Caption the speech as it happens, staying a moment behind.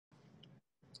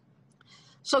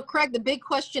So, Craig, the big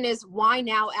question is why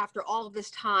now, after all of this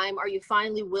time, are you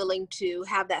finally willing to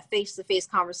have that face-to-face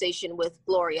conversation with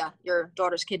Gloria, your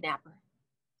daughter's kidnapper?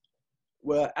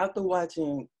 Well, after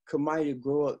watching Kamiyah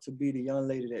grow up to be the young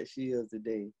lady that she is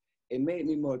today, it made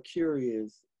me more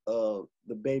curious of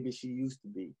the baby she used to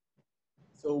be.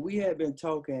 So we had been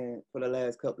talking for the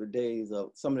last couple of days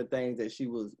of some of the things that she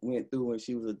went through when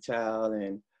she was a child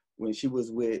and when she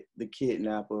was with the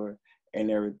kidnapper and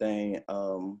everything.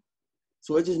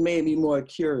 So it just made me more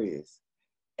curious.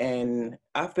 And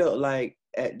I felt like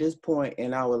at this point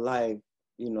in our life,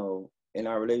 in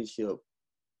our relationship,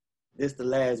 this the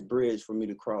last bridge for me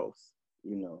to cross,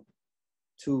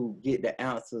 to get the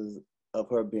answers of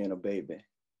her being a baby.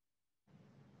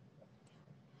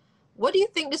 What do you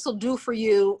think this will do for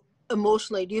you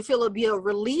emotionally? Do you feel it'll be a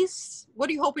release? What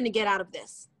are you hoping to get out of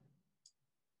this?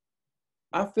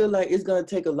 I feel like it's going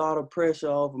to take a lot of pressure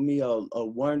off of me of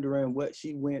wondering what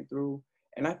she went through.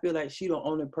 And I feel like she's the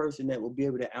only person that will be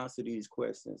able to answer these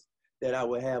questions that I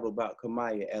would have about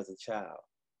Kamiyah as a child.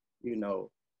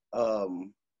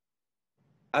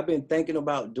 I've been thinking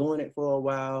about doing it for a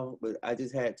while, but I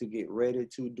just had to get ready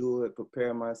to do it,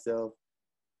 prepare myself.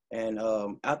 And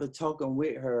after talking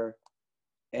with her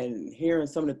and hearing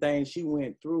some of the things she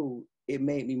went through, it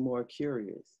made me more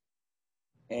curious.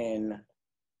 And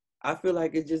I feel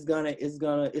like it's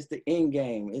the end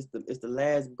game. It's the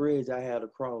last bridge I had to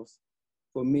cross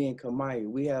for me and Kamiyah.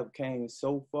 We have came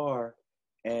so far,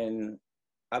 and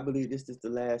I believe this is the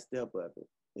last step of it.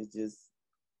 It's just,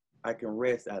 I can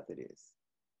rest after this.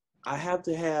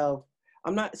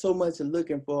 I'm not so much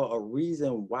looking for a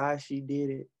reason why she did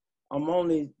it. I'm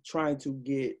only trying to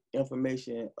get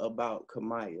information about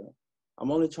Kamiyah.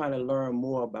 I'm only trying to learn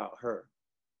more about her.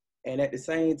 And at the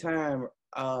same time,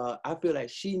 I feel like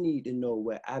she need to know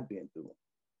what I've been through.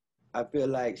 I feel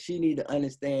like she need to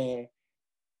understand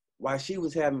why she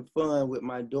was having fun with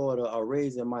my daughter or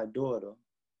raising my daughter,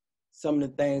 some of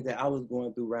the things that I was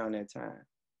going through around that time.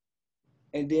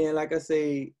 And then, like I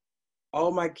say,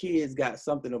 all my kids got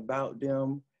something about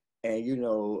them. And,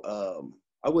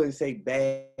 I wouldn't say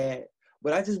bad,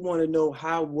 but I just want to know,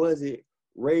 how was it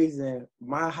raising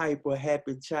my hyper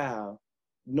happy child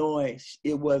knowing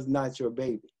it was not your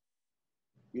baby?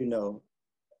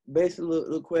 Basically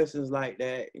little questions like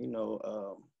that,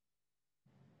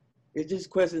 it's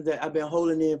just questions that I've been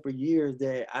holding in for years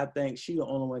that I think she the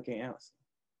only one can answer.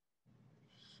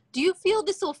 Do you feel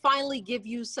this will finally give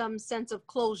you some sense of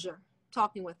closure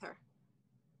talking with her?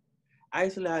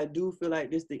 Actually, I do feel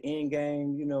like this the end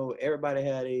game. Everybody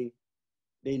had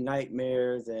they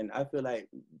nightmares, and I feel like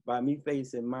by me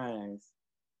facing mine,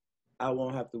 I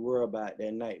won't have to worry about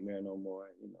that nightmare no more.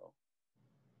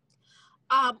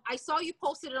 I saw you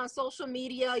posted it on social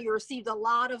media. You received a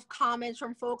lot of comments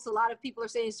from folks. A lot of people are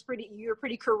saying you're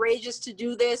pretty courageous to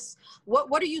do this.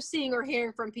 What are you seeing or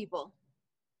hearing from people?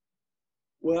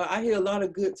 Well, I hear a lot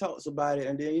of good talks about it,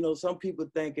 and then some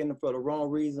people thinking for the wrong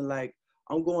reason, like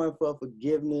I'm going for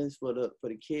forgiveness for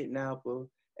the kidnapper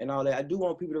and all that. I do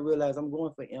want people to realize I'm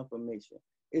going for information.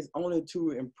 It's only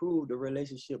to improve the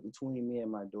relationship between me and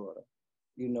my daughter.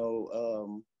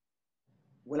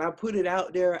 When I put it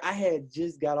out there, I had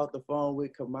just got off the phone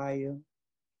with Kamiyah,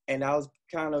 and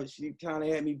she kind of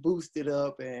had me boosted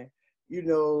up, and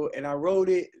and I wrote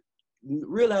it,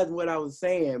 realizing what I was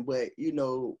saying, but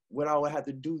what I would have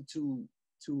to do to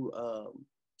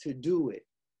do it.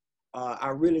 I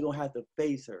really gonna have to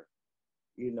face her,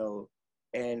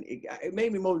 and it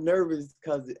made me more nervous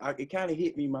because it kind of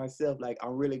hit me myself, like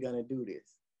I'm really gonna do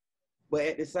this, but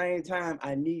at the same time,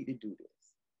 I need to do this.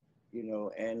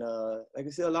 And like I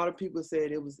said, a lot of people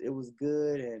said it was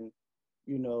good, and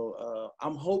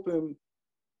I'm hoping,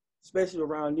 especially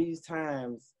around these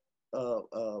times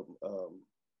of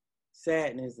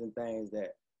sadness and things,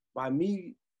 that by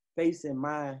me facing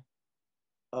my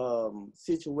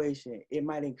situation, it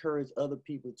might encourage other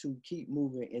people to keep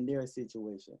moving in their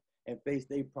situation and face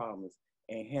their problems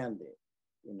and handle it.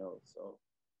 So.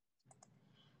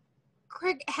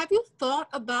 Craig, have you thought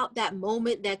about that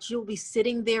moment that you'll be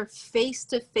sitting there face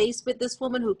to face with this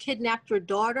woman who kidnapped your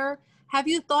daughter? Have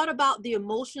you thought about the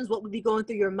emotions, what would be going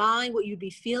through your mind, what you'd be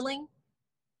feeling?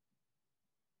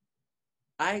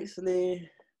 Actually,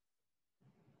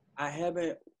 I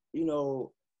haven't,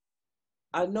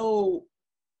 I know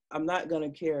I'm not going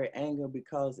to carry anger,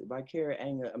 because if I carry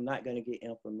anger, I'm not going to get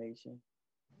information.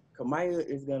 Kamiyah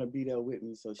is going to be there with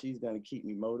me, so she's going to keep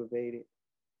me motivated.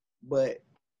 But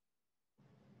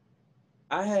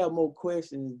I have more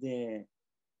questions than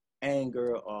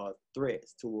anger or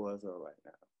threats towards her right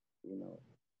now.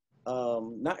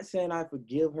 Not saying I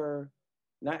forgive her,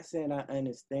 not saying I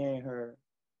understand her.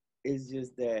 It's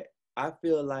just that I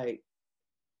feel like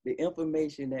the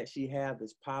information that she have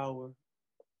is power,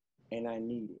 and I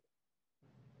need it.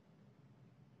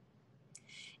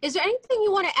 Is there anything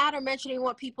you want to add or mention you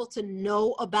want people to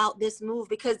know about this move?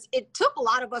 Because it took a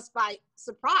lot of us by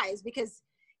surprise, because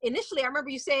initially I remember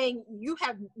you saying you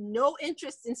have no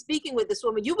interest in speaking with this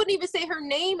woman. You wouldn't even say her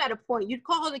name at a point. You'd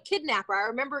call her the kidnapper. I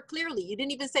remember it clearly. You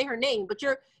didn't even say her name, but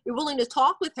you're willing to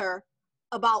talk with her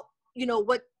about, you know,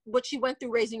 what she went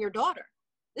through raising your daughter.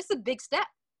 This is a big step.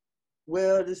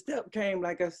 Well, the step came,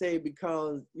 like I said,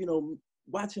 because, you know,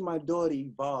 watching my daughter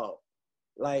evolve.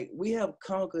 Like, we have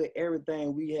conquered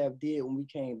everything we have did when we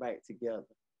came back together,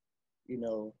 you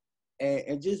know,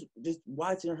 and just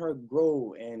watching her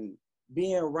grow and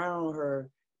being around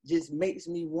her just makes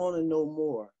me want to know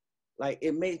more. Like,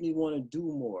 it makes me want to do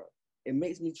more. It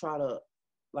makes me try to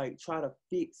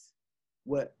fix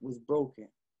what was broken.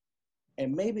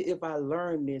 And maybe if I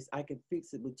learn this, I can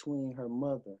fix it between her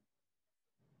mother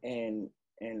and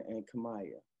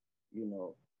Kamiyah, you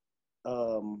know.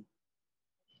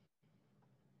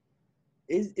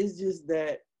 It's just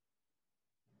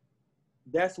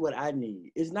that's what I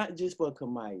need. It's not just for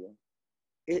Kamiyah.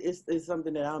 It's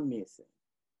something that I'm missing.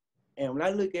 And when I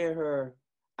look at her,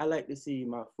 I like to see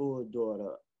my full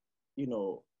daughter, you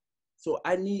know. So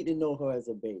I need to know her as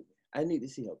a baby. I need to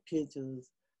see her pictures.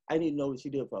 I need to know what she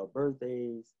did for her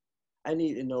birthdays. I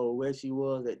need to know where she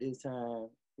was at this time,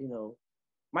 you know.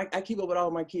 I keep up with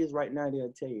all my kids right now,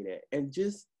 they'll tell you that. And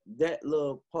just that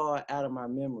little part out of my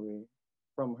memory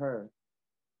from her,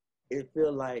 it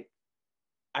feels like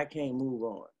I can't move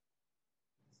on.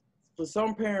 For some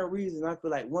apparent reason, I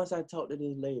feel like once I talk to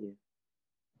this lady,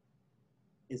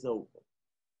 it's over.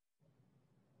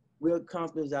 We'll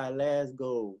accomplish our last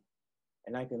goal,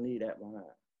 and I can leave that behind.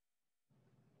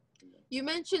 You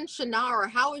mentioned Shannara.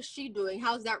 How is she doing?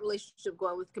 How's that relationship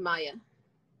going with Kamiyah?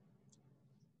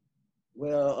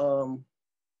 Well,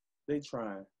 they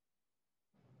trying.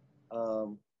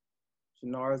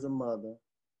 Shannara's a mother.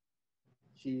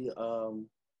 She's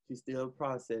still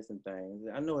processing things.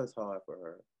 I know it's hard for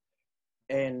her.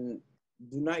 And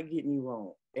do not get me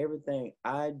wrong. Everything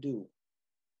I do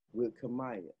with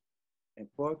Kamiyah and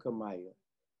for Kamiyah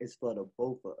is for the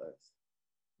both of us.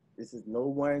 This is no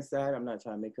one side. I'm not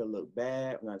trying to make her look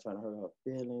bad. I'm not trying to hurt her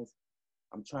feelings.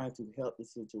 I'm trying to help the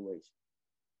situation.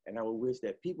 And I would wish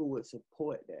that people would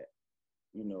support that,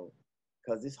 you know,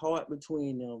 because it's hard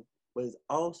between them, but it's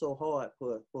also hard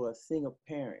for a single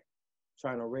parent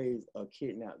trying to raise a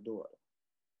kidnapped daughter.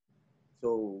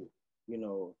 So, you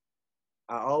know,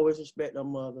 I always respect her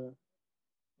mother,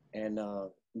 and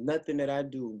nothing that I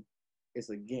do is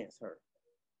against her.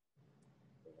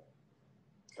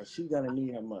 But she's gonna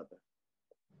need her mother.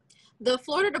 The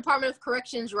Florida Department of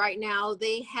Corrections right now,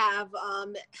 they have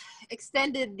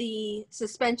extended the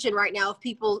suspension right now of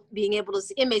people being able to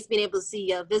see, inmates being able to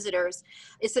see visitors.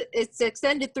 It's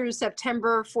extended through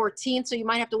September 14th, so you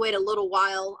might have to wait a little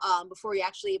while before you're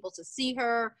actually able to see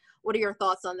her. What are your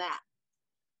thoughts on that?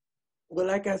 Well,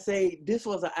 like I say, this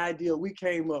was an idea we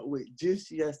came up with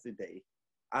just yesterday.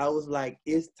 I was like,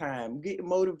 it's time. I'm getting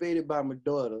motivated by my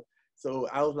daughter. So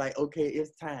I was like, okay,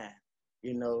 it's time,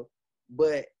 you know.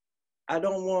 But I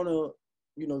don't want to,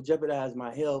 you know, jeopardize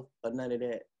my health or none of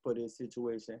that for this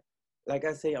situation. Like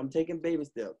I say, I'm taking baby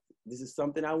steps. This is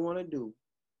something I want to do.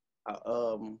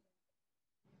 I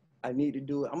need to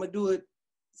do it. I'm going to do it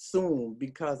soon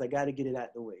because I got to get it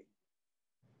out the way,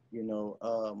 you know.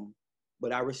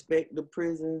 But I respect the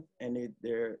prison and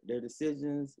their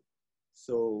decisions.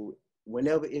 So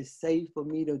whenever it's safe for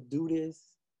me to do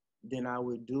this, then I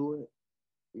would do it.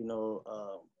 You know,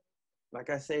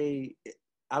 like I say,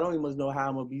 I don't even know how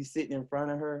I'm gonna be sitting in front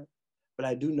of her, but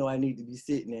I do know I need to be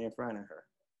sitting there in front of her.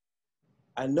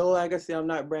 I know, like I said, I'm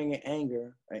not bringing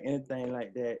anger or anything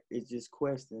like that. It's just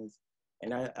questions,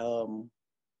 and I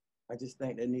just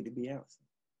think they need to be answered.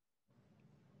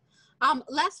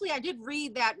 Lastly, I did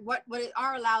read that what it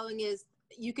are allowing is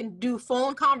you can do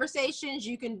phone conversations,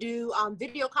 you can do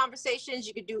video conversations,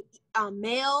 you could do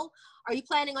mail. Are you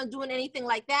planning on doing anything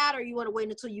like that, or you want to wait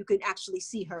until you could actually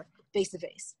see her face to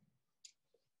face?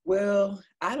 Well,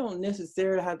 I don't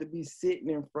necessarily have to be sitting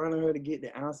in front of her to get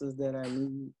the answers that I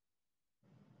need.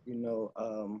 You know,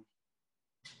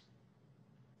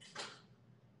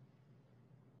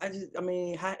 I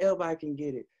mean, however I can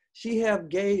get it. She have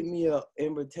gave me an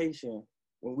invitation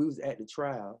when we was at the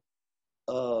trial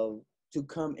to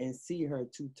come and see her,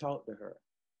 to talk to her.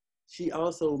 She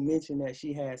also mentioned that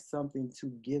she had something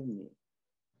to give me.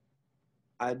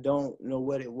 I don't know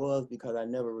what it was because I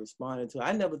never responded to her.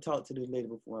 I never talked to this lady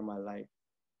before in my life,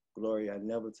 Gloria. I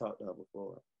never talked to her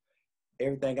before.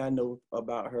 Everything I know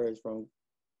about her is from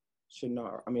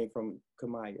from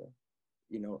Kamiyah,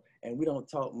 you know, and we don't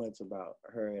talk much about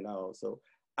her at all. So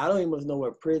I don't even know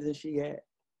what prison she at.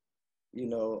 You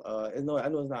know, I know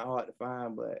it's not hard to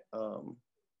find, but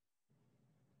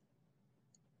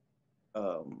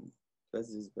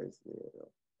that's just basically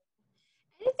it.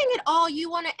 Anything at all you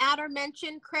want to add or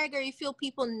mention, Craig, or you feel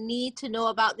people need to know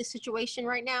about this situation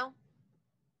right now?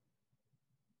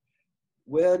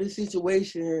 Well, the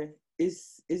situation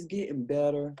is getting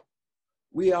better.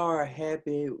 We are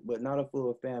happy, but not a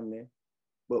full family.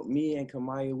 But me and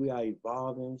Kamiyah, we are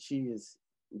evolving. She is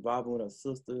evolving with her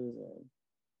sisters, and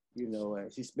you know,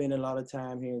 and she's spending a lot of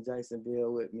time here in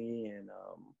Jacksonville with me. And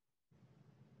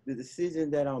the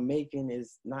decision that I'm making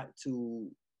is not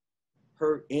to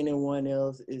hurt anyone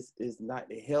else. Is not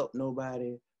to help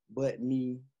nobody but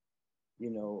me. You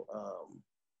know,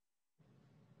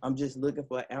 I'm just looking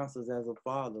for answers as a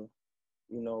father.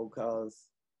 You know, because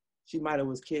she might have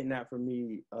was kidnapped from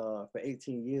me for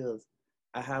 18 years.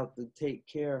 I have to take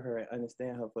care of her and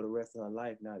understand her for the rest of her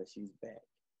life now that she's back.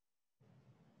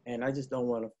 And I just don't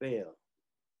want to fail.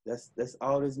 That's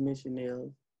all this mission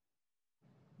is.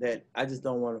 That I just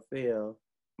don't want to fail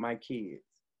my kids.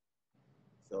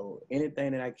 So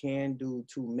anything that I can do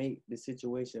to make the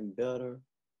situation better,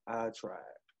 I'll try.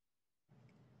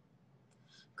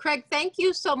 Craig, thank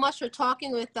you so much for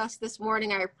talking with us this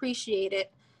morning. I appreciate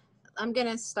it. I'm going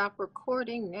to stop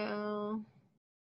recording now.